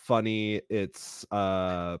 It's funny. It's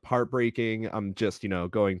heartbreaking. I'm just,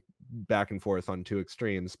 going back and forth on two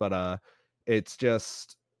extremes, but it's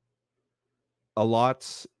just a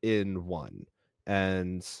lot in one.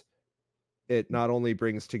 And it not only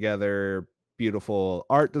brings together beautiful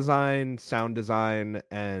art design, sound design,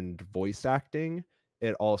 and voice acting,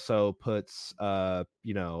 it also puts a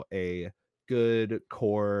good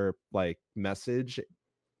core like message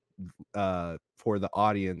for the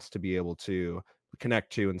audience to be able to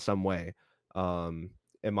connect to in some way. In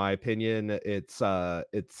my opinion, it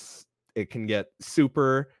can get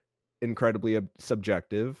super incredibly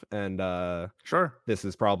subjective, and Sure. this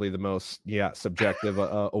is probably the most subjective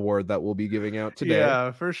award that we'll be giving out today. Yeah,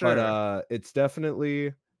 for sure. But it's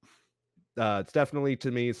definitely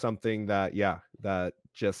to me something that that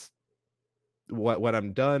just when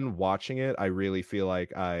I'm done watching it, I really feel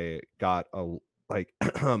like I got a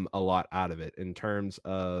a lot out of it in terms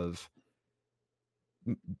of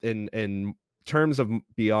in terms of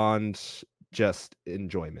beyond just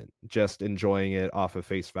enjoyment, just enjoying it off of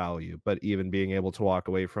face value, but even being able to walk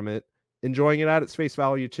away from it enjoying it at its face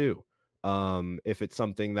value too. If it's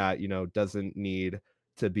something that doesn't need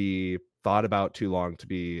to be thought about too long to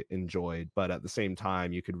be enjoyed, but at the same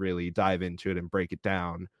time you could really dive into it and break it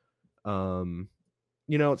down.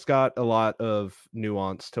 It's got a lot of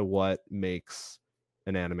nuance to what makes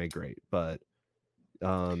an anime great, but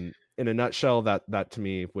in a nutshell, that to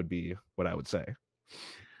me would be what I would say.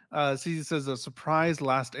 CZ says a surprise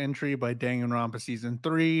last entry by Danganronpa season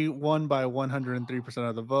 3, won by 103%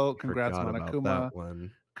 of the vote. Congrats, Forgot about Monokuma. that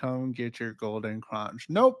one. Come get your golden crunch.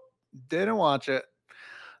 Nope, didn't watch it.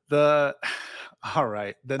 All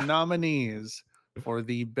right, the nominees for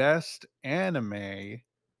the best anime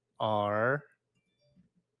are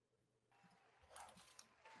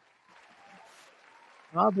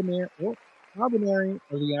Habanero of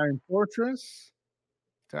the Iron Fortress.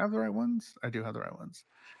 Do I have the right ones? I do have the right ones.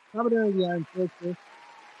 Habanero of the Iron Fortress.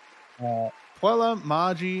 Puella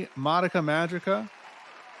Magi Madoka Magica.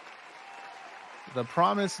 The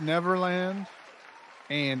Promised Neverland.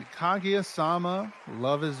 And Kaguya-sama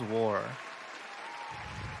Love is War.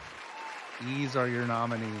 These are your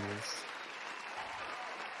nominees.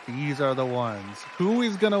 These are the ones. Who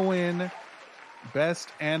is going to win Best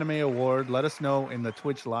Anime Award? Let us know in the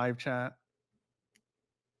Twitch live chat.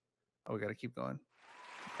 Oh, we got to keep going.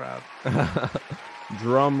 Crowd.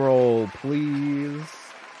 Drum roll, please.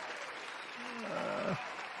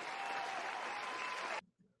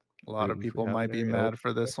 A lot of people might be mad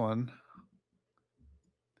for this one.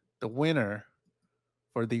 The winner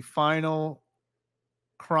for the final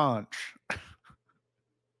crunch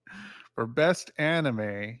for best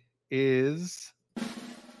anime is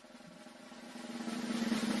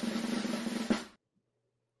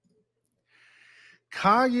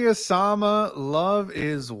Kaguya-sama Love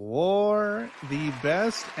is War, the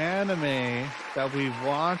best anime that we've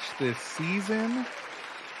watched this season.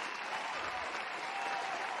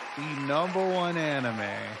 The #1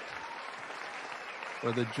 anime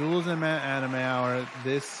for the Jules and Matt Anime Hour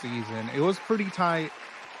this season. It was pretty tight.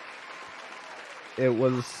 It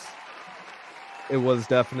was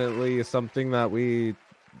definitely something that we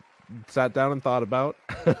sat down and thought about.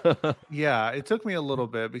 Yeah, it took me a little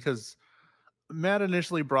bit because Matt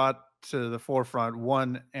initially brought to the forefront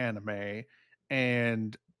one anime,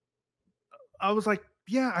 and I was like,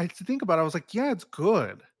 yeah, I think about it. I was like, yeah, it's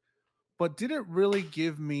good, but did it really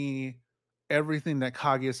give me everything that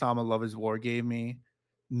Kaguya-sama Love is War gave me?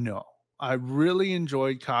 No. I really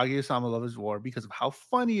enjoyed Kaguya-sama Love is War because of how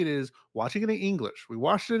funny it is watching it in English. We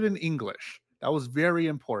watched it in English. That was very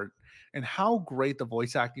important. And how great the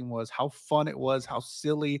voice acting was, how fun it was, how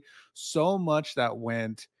silly, so much that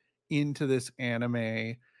went into this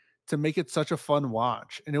anime to make it such a fun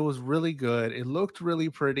watch. And it was really good. It looked really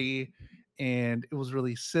pretty and it was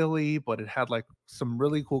really silly, but it had like some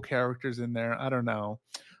really cool characters in there. I don't know.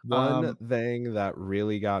 One thing that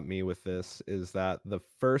really got me with this is that the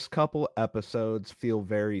first couple episodes feel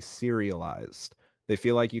very serialized. They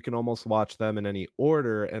feel like you can almost watch them in any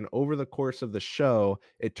order, and over the course of the show,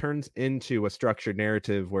 it turns into a structured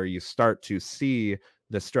narrative where you start to see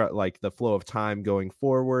like the flow of time going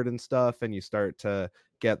forward and stuff, and you start to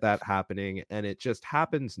get that happening, and it just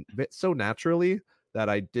happens so naturally that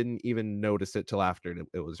I didn't even notice it till after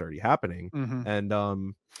it was already happening. Mhm.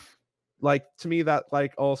 And like to me that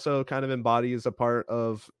like also kind of embodies a part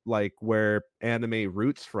of like where anime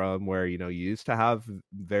roots from, where you used to have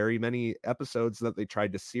very many episodes that they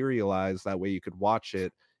tried to serialize, that way you could watch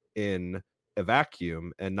it in a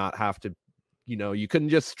vacuum and not have to, you couldn't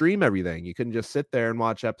just stream everything, you couldn't just sit there and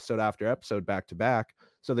watch episode after episode back to back.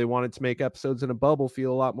 So they wanted to make episodes in a bubble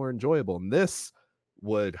feel a lot more enjoyable, and this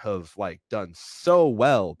would have like done so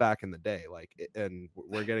well back in the day, and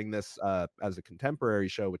we're getting this as a contemporary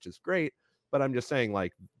show, which is great. But I'm just saying,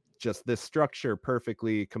 like, just this structure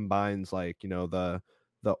perfectly combines like the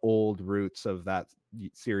old roots of that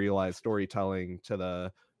serialized storytelling to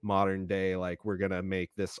the modern day, like we're gonna make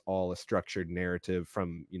this all a structured narrative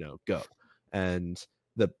from go. And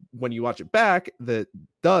when you watch it back, the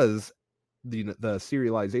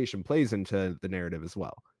serialization plays into the narrative as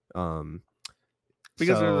well.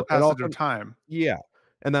 Because of the So it all passage of time. yeah,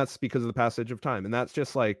 and that's because of the passage of time, and that's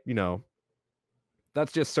just like,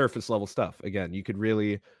 that's just surface level stuff. Again, you could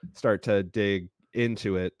really start to dig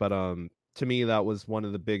into it, but to me that was one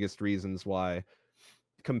of the biggest reasons why,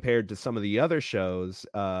 compared to some of the other shows,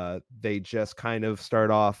 they just kind of start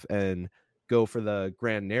off and go for the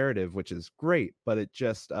grand narrative, which is great, but it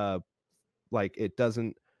just like it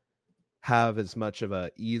doesn't have as much of a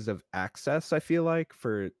ease of access, I feel like,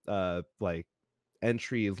 for like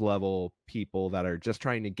entry level people that are just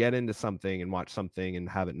trying to get into something and watch something and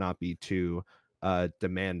have it not be too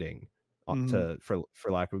demanding, Mhm.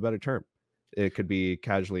 for lack of a better term. It could be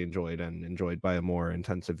casually enjoyed and enjoyed by a more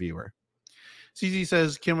intensive viewer. CZ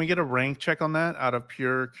says, can we get a rank check on that out of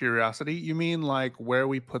pure curiosity? You mean like where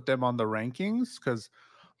we put them on the rankings? Because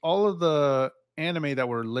all of the anime that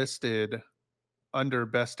were listed under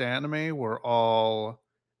best anime were all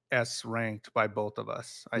S ranked by both of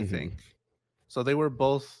us, I think. So they were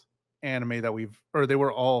both anime that they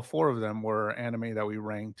were all four of them were anime that we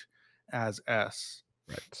ranked as S.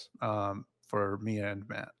 Right. For Mia and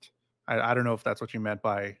Matt. I don't know if that's what you meant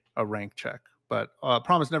by a rank check, but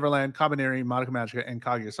Promise Neverland, Kabaneri, Madoka Magica, and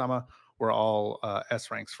Kaguya-sama were all S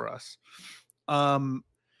ranks for us.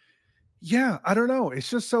 Yeah, I don't know. It's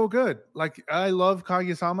just so good. Like, I love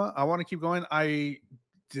Kaguya-sama. I want to keep going. I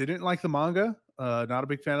didn't like the manga. Not a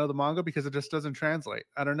big fan of the manga because it just doesn't translate.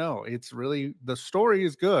 I don't know. It's really, the story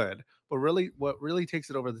is good, but really what really takes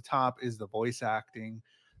it over the top is the voice acting,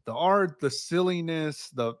 the art, the silliness,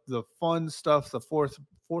 the fun stuff, the fourth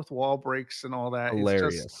wall breaks and all that.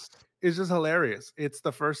 Hilarious. It's just hilarious. It's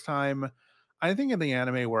the first time I think in the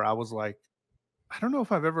anime where I was like, I don't know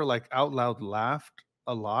if I've ever like out loud laughed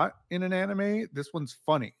a lot in an anime. This one's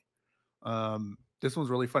funny. This one's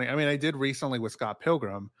really funny. I mean, I did recently with Scott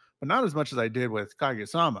Pilgrim, but not as much as I did with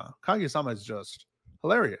Kaguya-sama. Kaguya-sama is just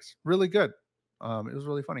hilarious, really good. It was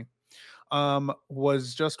really funny.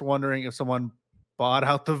 Was just wondering if someone bought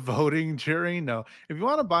out the voting jury. No, if you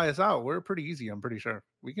want to buy us out, we're pretty easy. I'm pretty sure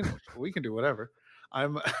we can do whatever.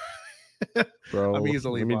 I'm Bro, I'm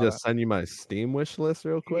easily let me bought. just send you my Steam wish list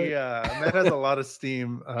real quick. Yeah, Matt has a lot of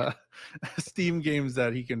Steam Steam games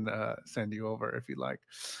that he can send you over if you like.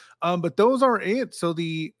 But those are it. So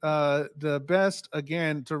the best,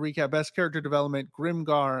 again, to recap, best character development,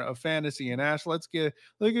 Grimgar of Fantasy and Ash. Let's give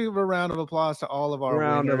a round of applause to all of our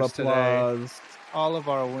Round of winners today. applause. All of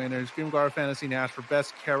our winners, Grimgar, Fantasy, and Ash for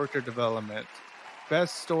best character development,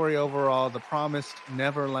 best story overall, The Promised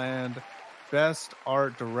Neverland. Best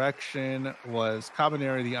art direction was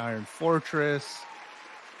Cabaneri the Iron Fortress.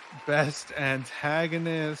 Best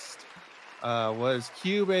antagonist was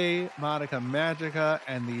Kyubey Madoka Magica.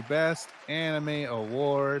 And the best anime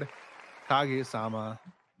award, Kaguya-sama,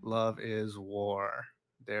 Love is War.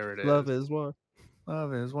 There it is. Love is war.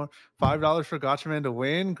 Love is War. $5 for Gotchaman to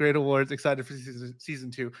win. Great awards. Excited for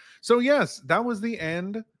season 2. So yes, that was the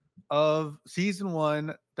end of season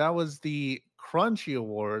 1. That was the Crunchy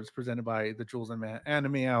Awards presented by the Jules and Matt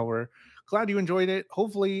Anime Hour. Glad you enjoyed it.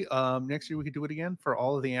 Hopefully, next year we could do it again for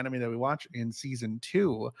all of the anime that we watch in season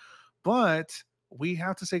 2. But we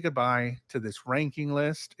have to say goodbye to this ranking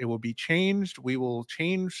list. It will be changed. We will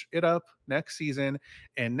change it up next season.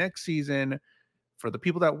 And next season, for the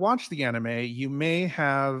people that watch the anime, you may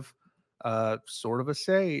have sort of a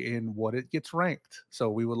say in what it gets ranked.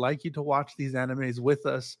 So we would like you to watch these animes with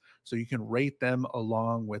us so you can rate them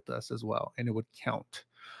along with us as well, and it would count.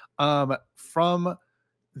 From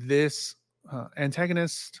this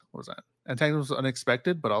antagonist, what was that? Antagonist was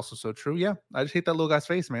unexpected, but also so true. Yeah, I just hate that little guy's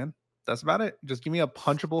face, man. That's about it. Just give me a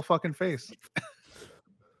punchable fucking face.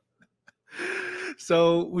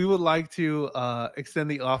 So we would like to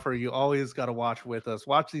extend the offer. You always got to watch with us,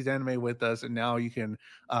 watch these anime with us, and now you can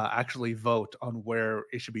actually vote on where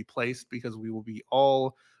it should be placed, because we will be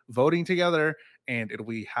all voting together, and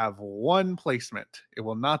we have one placement. It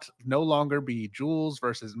will no longer be Jules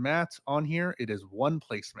versus Matt on here. It is one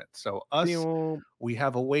placement. So we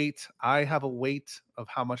have a weight. I have a weight of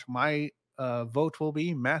how much my vote will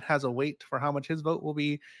be. Matt has a weight for how much his vote will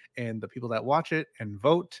be, and the people that watch it and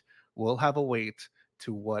vote will have a weight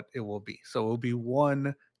to what it will be. So it will be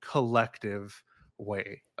one collective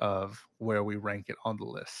way of where we rank it on the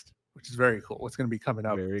list, which is very cool. What's going to be coming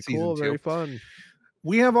up? Very season cool, 2. very fun.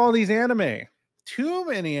 We have all these anime. Too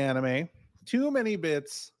many anime. Too many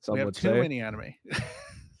bits. Some we have would too say. many anime.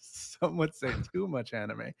 Some would say too much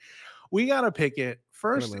anime. We got to pick it.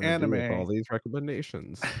 First anime. With all these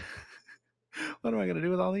recommendations. What am I going to do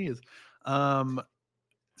with all these?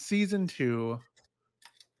 Season 2.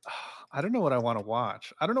 I don't know what I want to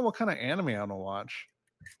watch. I don't know what kind of anime I want to watch.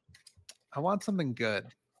 I want something good.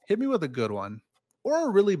 Hit me with a good one or a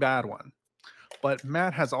really bad one. But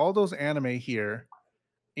Matt has all those anime here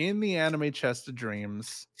in the anime chest of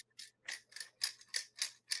dreams.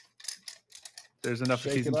 There's enough for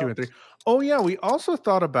season 2 and 3. Oh yeah, we also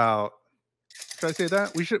thought about, should I say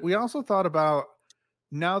that? We also thought about,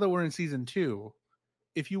 now that we're in season 2,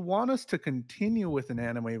 if you want us to continue with an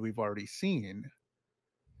anime we've already seen,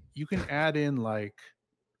 you can add in like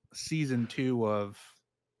season 2 of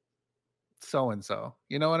so and so.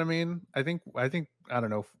 You know what I mean? I think I don't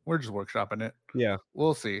know. We're just workshopping it. Yeah,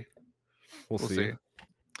 we'll see. We'll see.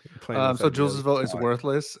 So Jules' vote is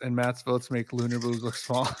worthless, and Matt's votes make lunar boobs look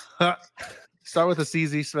small. Start with a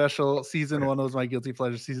CZ special. Season 1 was my guilty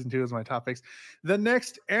pleasure. Season 2 is my top picks. The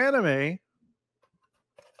next anime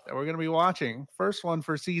that we're gonna be watching, first one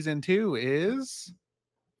for season 2 is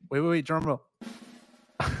wait, drum roll.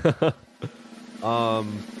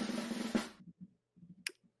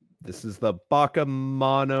 This is the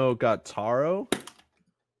Bakemonogatari.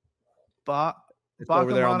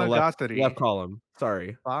 Over there on the left column.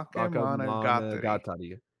 Sorry.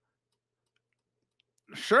 Bakemonogatari.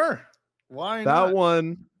 Sure. Why that not? That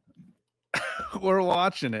one. We're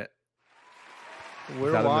watching it.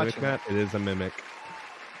 We're watching it. It is a mimic.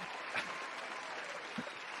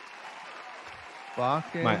 My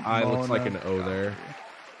eye looks like an O there.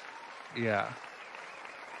 Yeah.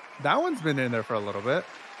 That one's been in there for a little bit.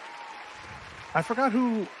 I forgot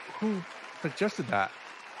who suggested that.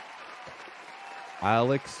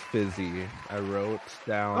 Alex Fizzy. I wrote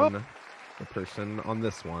down the person on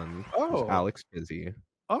this one. Oh, Alex Fizzy.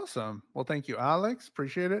 Awesome. Well, thank you, Alex.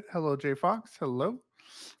 Appreciate it. Hello, J Fox. Hello.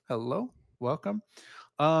 Welcome.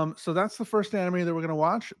 So that's the first anime that we're gonna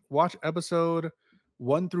watch. Watch episode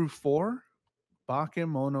 1 through 4,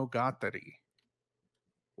 Bakemonogatari.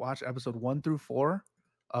 Watch episode 1 through 4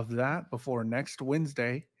 of that before next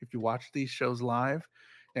Wednesday if you watch these shows live.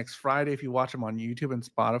 Next Friday if you watch them on YouTube and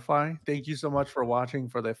Spotify. Thank you so much for watching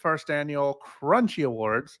for the first annual Crunchy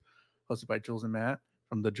Awards hosted by Jules and Matt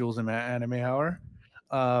from the Jules and Matt Anime Hour.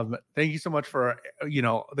 Thank you so much for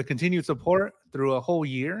the continued support. through a whole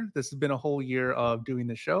year. This has been a whole year of doing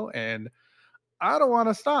the show, and I don't want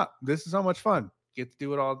to stop. This is so much fun. Get to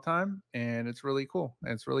do it all the time, and it's really cool.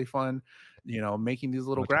 And it's really fun, making these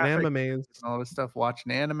little Watching graphics, animes. all this stuff,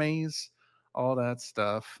 watching animes, all that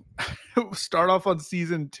stuff. Start off on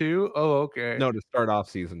season 2. Oh, okay. No, to start off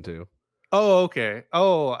season 2. Oh, okay.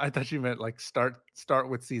 Oh, I thought you meant like start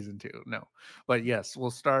with season 2. No, but yes,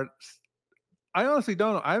 we'll start. I honestly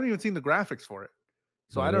don't know. I haven't even seen the graphics for it,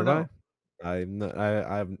 so I don't know. I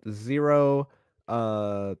have zero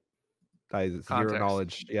zero Context.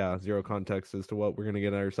 knowledge. Yeah, zero context as to what we're gonna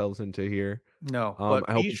get ourselves into here. No, but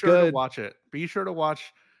I hope be it's sure to good. watch it. Be sure to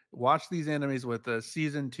watch these animes with the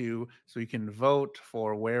season 2, so you can vote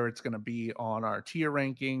for where it's going to be on our tier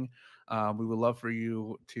ranking. We would love for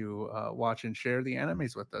you to watch and share the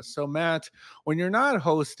animes with us. So, Matt, when you're not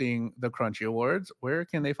hosting the Crunchy Awards, where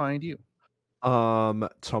can they find you?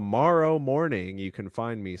 Tomorrow morning you can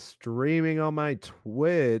find me streaming on my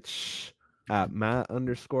Twitch at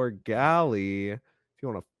Matt_Galley. If you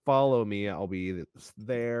want to follow me, I'll be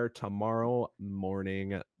there tomorrow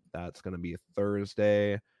morning. That's gonna be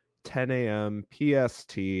Thursday, 10 a.m.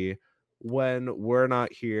 PST. When we're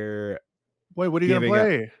not here. Wait, what are you gonna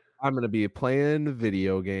play? I'm gonna be playing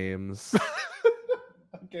video games.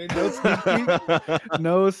 Okay, no sneak peek.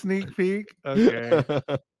 No sneak peek. Okay.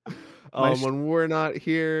 When we're not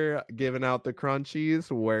here giving out the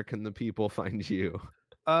crunchies, where can the people find you?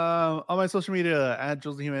 On my social media at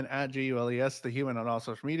Jules the Human, at JULES the Human, on all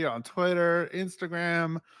social media, on Twitter,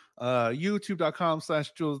 Instagram,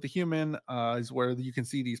 youtube.com/Jules the Human is where you can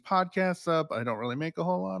see these podcasts up. I don't really make a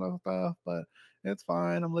whole lot of stuff, but it's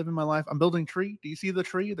fine. I'm living my life. I'm building tree. Do you see the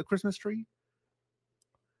tree, the Christmas tree?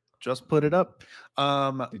 Just put it up.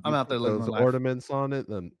 I'm out there living my life. Ornaments on it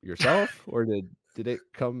then yourself, or did it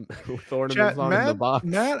come with ornaments on in the box?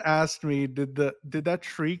 Matt asked me, did that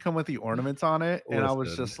tree come with the ornaments on it? And I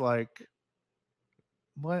was just like,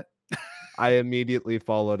 what? I immediately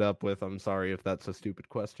followed up with, I'm sorry if that's a stupid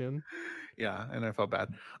question. Yeah, and I felt bad.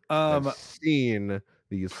 I've seen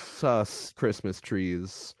these sus Christmas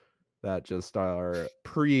trees that just are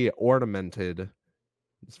pre-ornamented.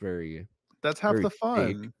 It's that's half the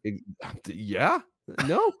fun. Yeah.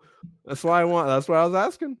 No. That's why I was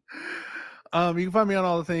asking. You can find me on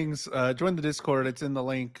all the things. Join the Discord. It's in the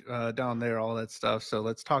link down there, all that stuff. So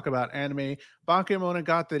let's talk about anime.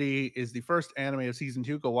 Bakemonogatari is the first anime of season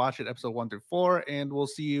 2. Go watch it, episode 1 through 4, and we'll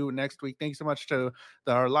see you next week. Thanks so much to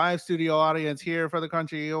our live studio audience here for the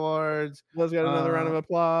Crunchy Awards. Let's get another round of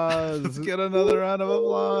applause. Let's get another round of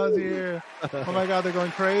applause here. Oh my God, they're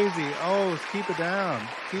going crazy. Oh, keep it down.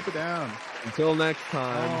 Keep it down. Until next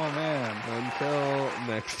time. Oh, man. Until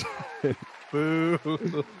next time.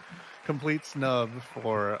 Boo. Complete snub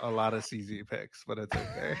for a lot of CZ picks, but it's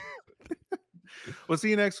okay. We'll see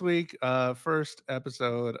you next week. First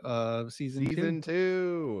episode of season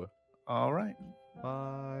 2. All right.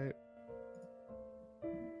 Bye.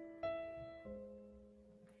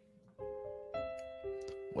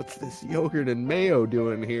 What's this yogurt and mayo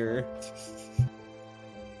doing here?